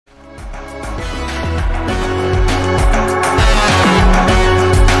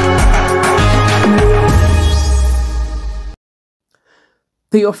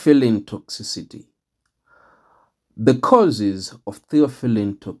Theophylline toxicity. The causes of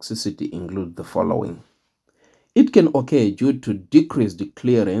theophylline toxicity include the following. It can occur due to decreased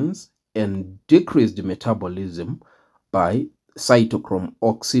clearance and decreased metabolism by cytochrome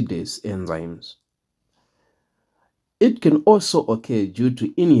oxidase enzymes. It can also occur due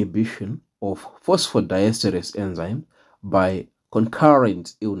to inhibition of phosphodiesterase enzyme by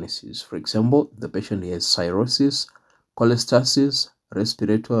concurrent illnesses. For example, the patient has cirrhosis, cholestasis,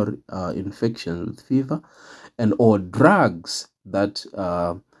 respiratory infections with fever, and or drugs that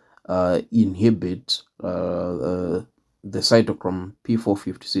inhibit the cytochrome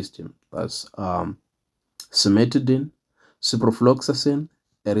P450 system. That's cimetidine, ciprofloxacin,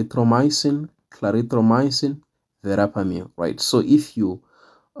 erythromycin, clarithromycin, verapamil, right? So if you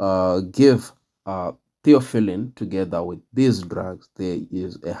give theophylline together with these drugs, there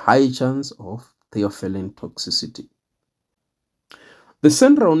is a high chance of theophylline toxicity. The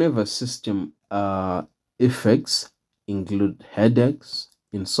central nervous system effects include headaches,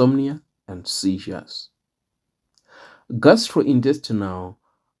 insomnia, and seizures. Gastrointestinal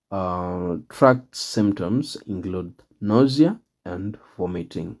tract symptoms include nausea and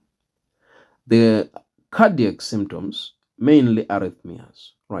vomiting. The cardiac symptoms, mainly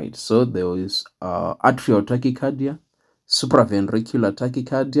arrhythmias, right? So there is atrial tachycardia, supraventricular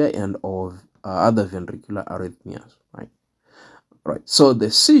tachycardia, and other ventricular arrhythmias, right? Right. So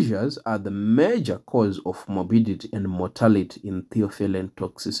the seizures are the major cause of morbidity and mortality in theophylline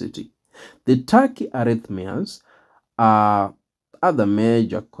toxicity. The tachyarrhythmias are other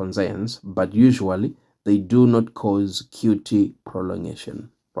major concerns, but usually they do not cause QT prolongation,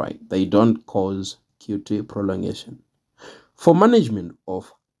 right? They don't cause QT prolongation. For management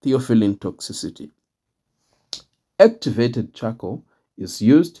of theophylline toxicity, activated charcoal is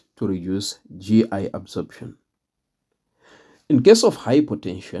used to reduce GI absorption. In case of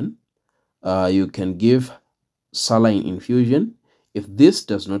hypotension, you can give saline infusion. If this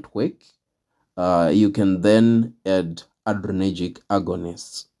does not work, you can then add adrenergic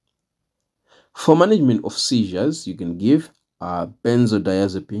agonists. For management of seizures, you can give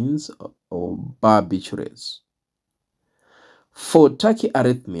benzodiazepines or barbiturates. For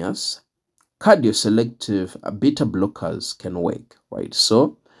tachyarrhythmias, cardioselective beta blockers can work, right?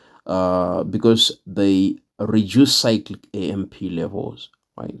 So, because they reduce cyclic AMP levels,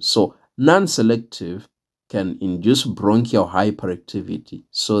 right? So, non-selective can induce bronchial hyperactivity,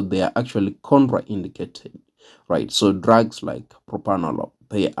 so they are actually contraindicated, right? So drugs like propranolol,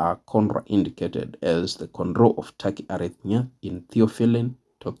 they are contraindicated as the control of tachyarrhythmia in theophylline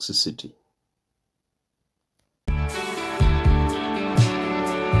toxicity.